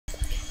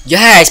Yo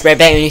guys, we're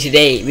back, and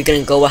today we're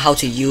gonna go over how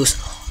to use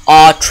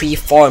all three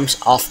forms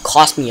of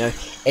Cosmiore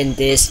in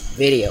this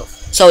video.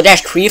 So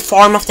there's three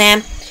forms of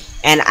them,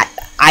 and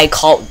I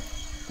called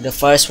the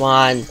first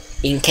one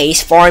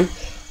Encased Form,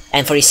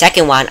 and for the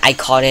second one I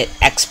called it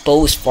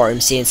Exposed Form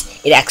since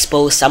it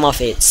exposed some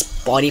of its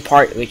body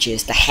part, which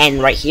is the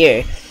hand right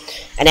here.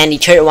 And then the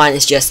third one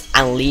is just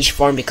Unleashed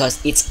Form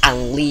because it's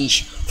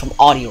unleashed from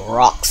all the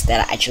rocks that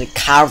are actually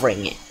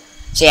covering it.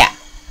 So yeah,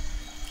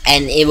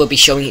 and it will be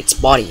showing its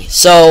body.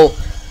 So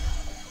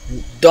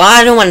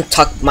I don't want to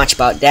talk much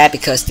about that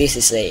because this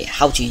is a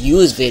how to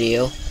use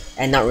video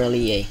and not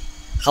really a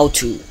how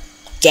to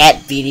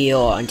get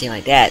video or anything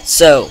like that.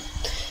 So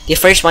the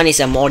first one is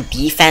a more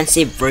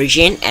defensive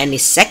version, and the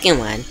second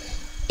one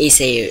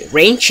is a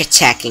range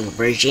attacking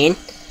version,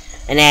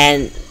 and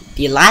then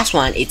the last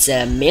one it's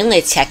a melee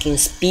attacking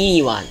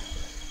speedy one.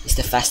 It's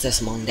the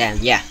fastest among them.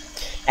 Yeah.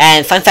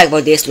 And fun fact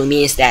about this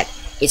Loomian is that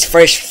its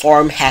first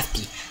form have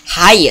the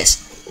highest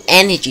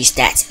energy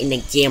stats in the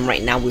game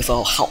right now with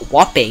a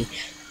whopping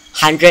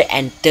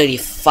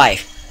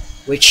 135,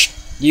 which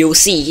you'll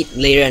see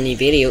later in the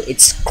video.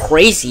 It's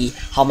crazy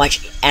how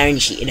much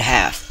energy it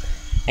have.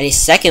 And the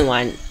second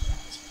one,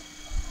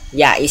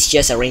 yeah, it's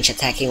just a range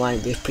attacking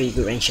one with pretty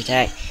good range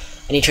attack,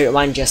 and the third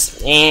one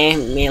just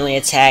melee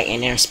attack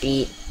and air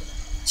speed.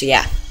 So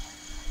yeah,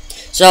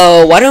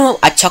 so why don't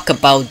I talk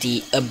about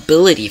the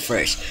ability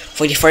first.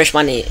 For the first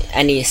one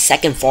and the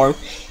second form,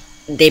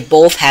 they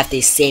both have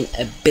the same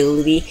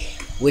ability,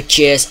 which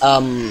is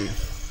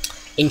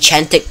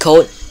enchanted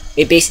code.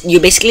 You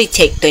basically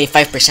take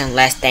 25%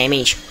 less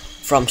damage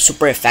from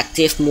super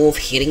effective move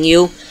hitting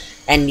you,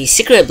 and the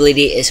secret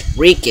ability is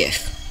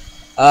regift.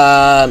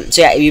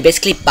 So yeah, you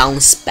basically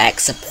bounce back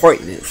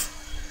support move.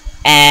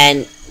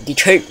 And the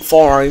third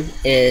form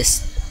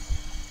is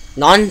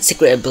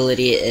non-secret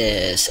ability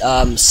is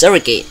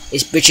surrogate,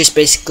 which is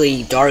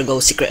basically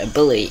Dargo's secret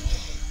ability.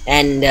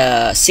 And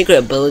the secret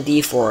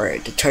ability for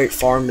the third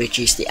form, which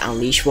is the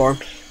Unleashed form,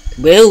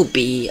 will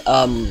be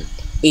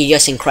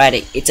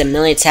idiosyncratic. It's a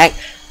melee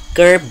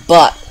attacker,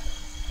 but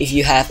if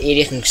you have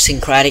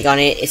idiosyncratic on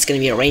it, it's gonna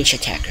be a range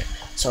attacker.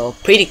 So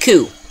pretty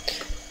cool.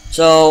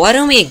 So why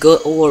don't we go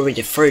over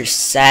the first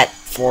set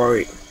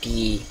for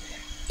the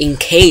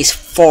Encased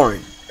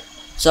Form.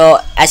 So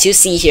as you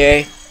see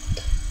here,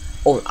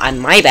 oh,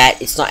 my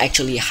bad, it's not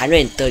actually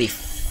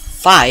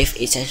 135,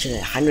 it's actually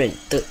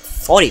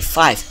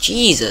 145.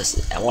 Jesus,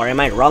 or am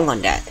I wrong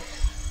on that?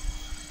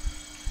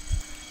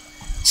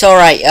 So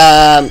right,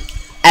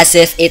 as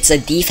if it's a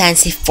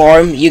defensive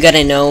form, you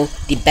gotta know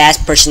the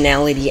best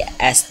personality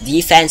as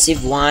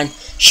defensive one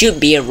should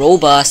be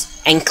robust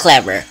and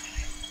clever.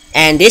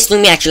 And this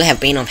Loomian actually have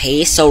Bane of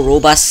Haste, so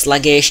robust,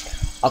 sluggish,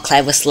 or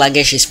clever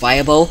sluggish is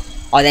viable.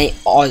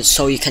 Or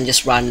so you can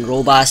just run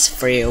robust,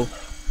 frail,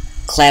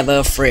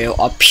 clever, frail,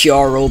 or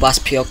pure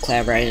robust, pure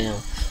clever. I don't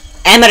know.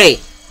 Emery,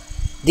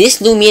 this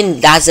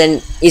Loomian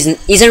isn't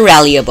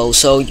rallyable,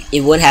 so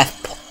it won't have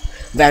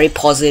very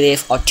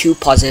positive or too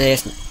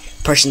positive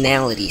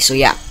personality. So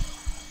yeah,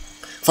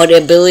 for the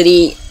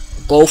ability,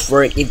 both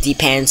work. It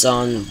depends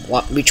on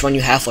which one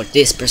you have for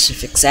this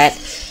specific set.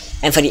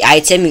 And for the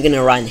item, you're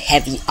gonna run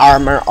heavy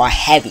armor or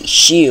heavy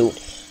shield.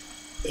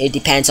 It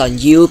depends on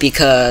you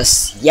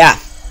because yeah,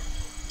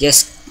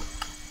 just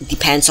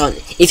depends on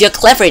if you're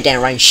clever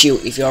then run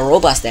shield, if you're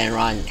robust then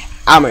run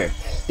armor,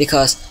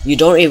 because you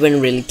don't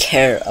even really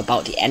care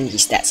about the energy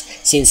stats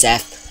since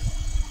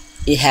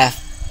it have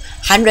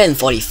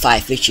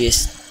 145, which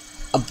is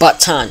a butt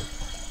ton.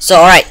 So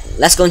alright,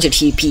 let's go into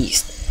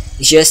TPs.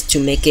 It's just to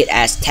make it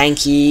as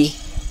tanky.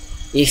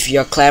 If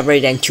you're clever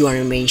then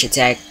 200 range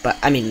attack, but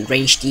I mean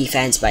range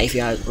defense, but if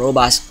you're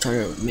robust,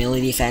 200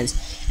 melee defense,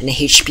 and the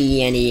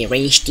HP and the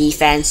range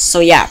defense. So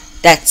yeah,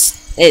 that's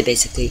it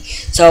basically.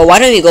 So why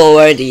don't we go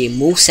over the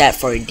moveset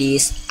for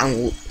this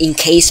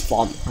Encased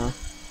Form, huh?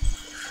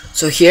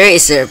 So here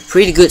is a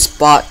pretty good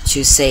spot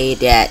to say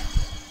that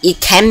it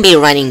can be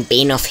running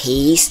Bane of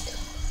Haste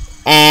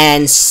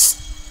and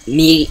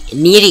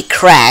Meaty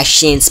Crash,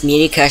 since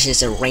Meaty Crash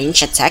is a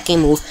range attacking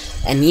move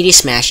and Meaty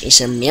Smash is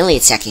a melee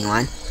attacking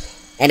one.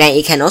 And then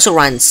it can also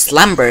run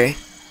Slumber,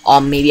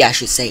 or maybe I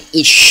should say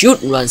it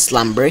should run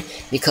Slumber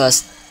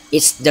because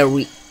it's the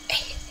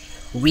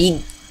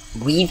regen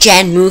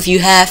move you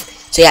have.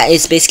 So yeah,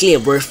 it's basically a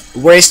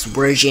worst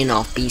version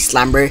of the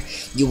Slumber.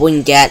 You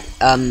wouldn't get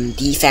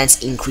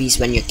defense increase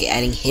when you're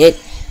getting hit,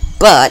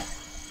 but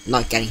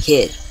not getting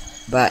hit,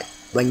 but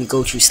when you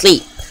go to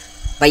sleep.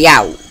 But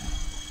yeah,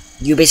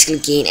 you basically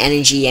gain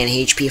energy and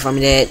HP from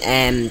it.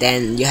 And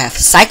then you have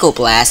Psycho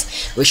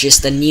Blast, which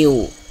is the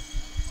new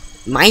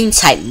Mind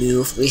type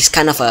move, which is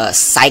kind of a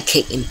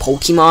sidekick in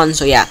Pokemon.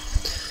 So yeah,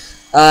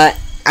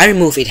 other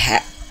move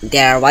that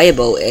are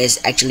viable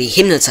is actually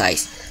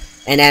Hypnotize,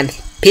 and then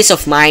Peace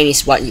of Mind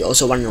is what you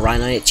also want to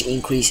run on it to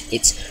increase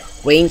its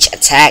range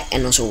attack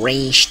and also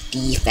range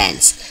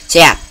defense. So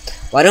yeah,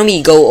 why don't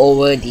we go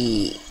over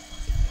the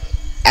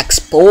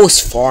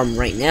Exposed Form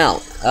right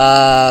now.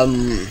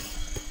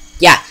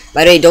 Yeah,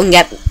 by the way, don't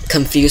get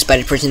confused by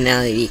the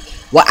personality.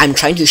 What I'm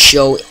trying to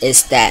show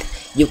is that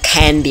you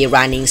can be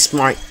running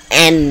smart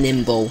and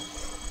nimble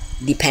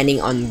depending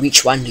on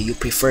which one do you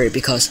prefer,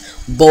 because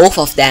both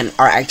of them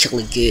are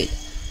actually good.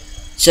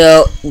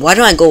 So why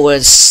don't I go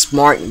with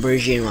smart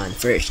version one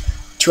first.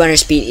 200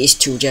 speed is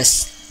to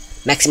just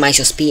maximize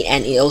your speed,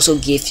 and it also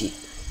gives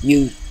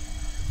you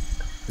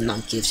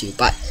not gives you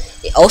but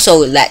it also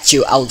lets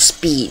you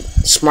outspeed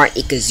smart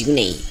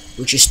Ikazune,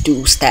 which is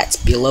 2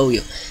 stats below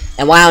you.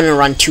 And why I want to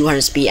run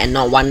 200 speed and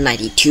not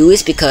 192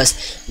 is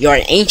because you're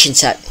an ancient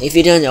type. If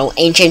you don't know,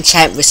 ancient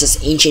type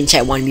versus ancient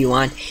type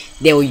 1v1,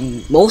 they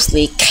will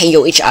mostly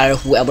KO each other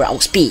whoever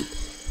outspeed.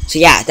 So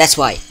yeah, that's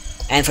why.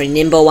 And for the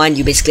nimble one,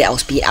 you basically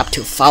outspeed up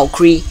to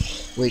Valkyrie,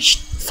 which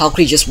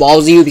Valkyrie just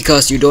walls you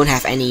because you don't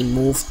have any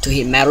move to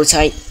hit metal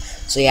type.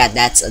 So yeah,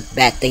 that's a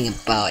bad thing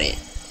about it.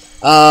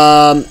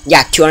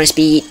 Yeah, 200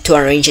 speed,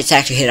 200 range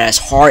attack to hit as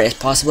hard as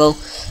possible,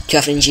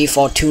 12 energy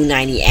for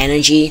 290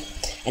 energy,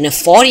 and a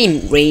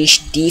 40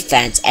 range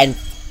defense and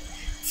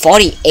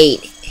 48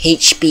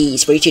 HP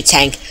is ready to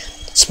tank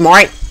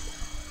smart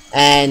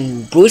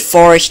and brute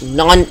force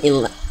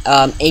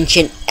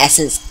ancient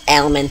essence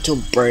elemental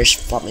burst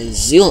from a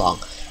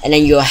Zulong, and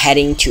then you're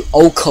heading to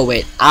Oko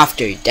it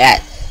after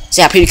that.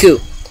 So yeah, pretty cool.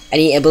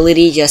 Any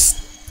ability,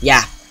 just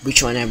yeah,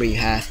 which whenever you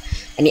have.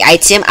 Any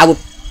item, I would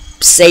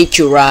say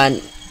to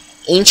run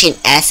ancient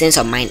essence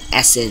or mind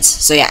essence.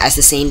 So yeah, as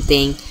the same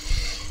thing.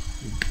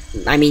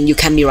 I mean, you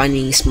can be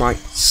running smart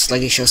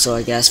sluggish also,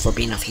 I guess, for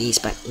being of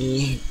haste, but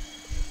is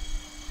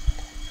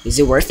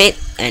it worth it?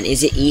 And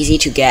is it easy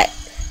to get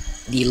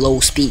the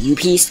low speed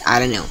UPs? I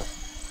don't know.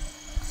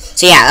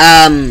 So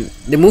yeah,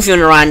 the move you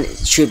wanna run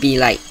should be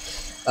like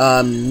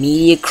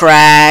Meteor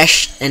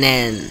Crash, and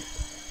then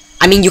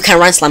I mean you can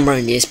run Slumber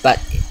in this, but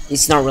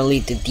it's not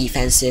really the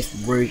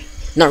defensive word.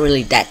 Not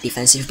really that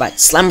defensive, but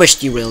Slumber's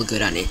still real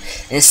good on it.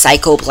 And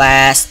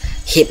Psychoblast,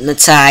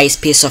 Hypnotize,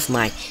 Peace of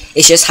Mind.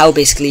 It's just how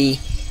basically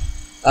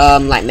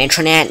like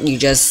Metronet, you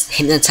just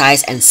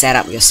hypnotize and set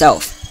up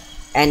yourself.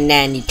 And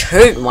then the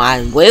third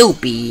one will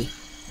be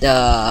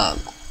the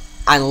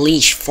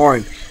Unleashed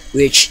form,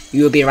 which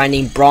you will be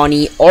running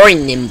Brawny or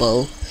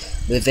Nimble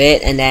with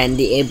it, and then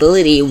the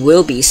ability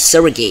will be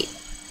Surrogate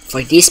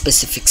for this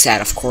specific set,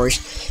 of course.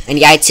 And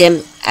the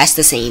item as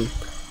the same,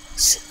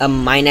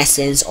 Mind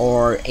Essence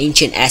or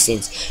Ancient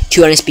Essence,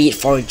 200 speed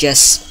for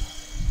just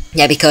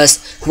yeah, because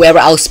whoever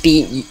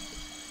outspeed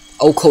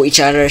Oko each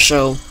other.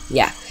 So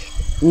yeah,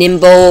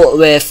 Nimble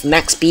with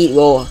max speed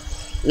will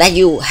let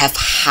you have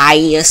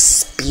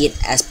highest speed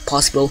as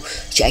possible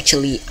to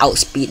actually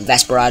outspeed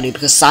Vesperado,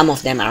 because some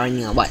of them are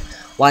running what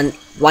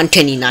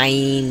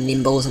 129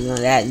 Nimble, something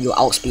like that, and you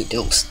outspeed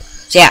those.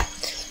 So yeah,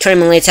 20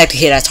 melee attack to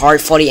hit as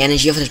hard, 40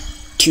 energy for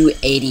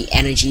 280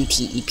 energy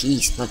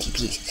TEPs, not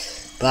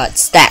TPs, but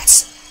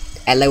stats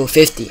at level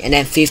 50, and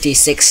then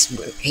 56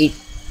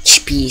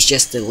 HP is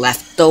just the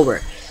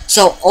leftover.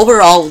 So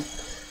overall,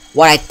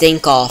 what I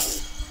think of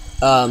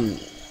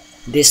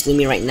this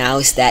Loomian right now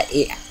is that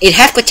it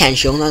has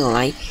potential, not gonna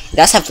lie, it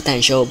does have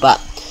potential,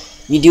 but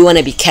you do want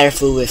to be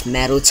careful with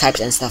metal types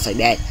and stuff like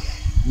that.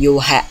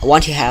 You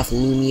want to have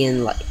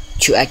Loomian like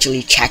to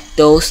actually check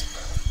those,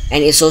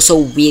 and it's also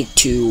weak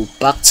to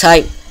bug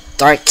type,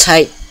 dark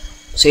type.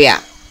 So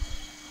yeah,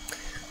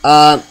 it's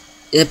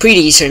a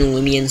pretty decent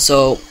Loomian.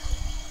 So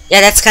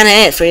yeah, that's kind of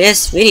it for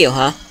this video,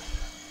 huh?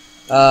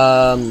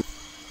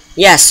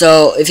 Yeah,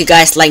 so if you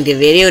guys like the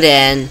video,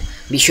 then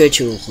be sure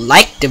to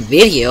like the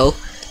video,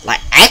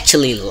 like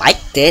actually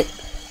liked it,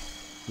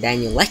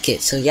 then you like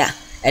it. So yeah,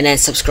 and then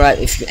subscribe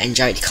if you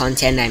enjoyed the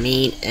content I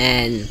made,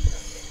 and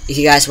if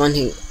you guys want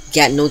to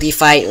get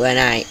notified when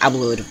I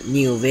upload a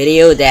new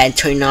video, then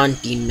turn on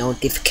the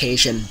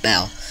notification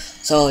bell.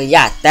 So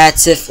yeah,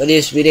 that's it for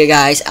this video,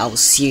 guys. I will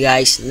see you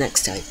guys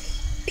next time.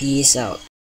 Peace out.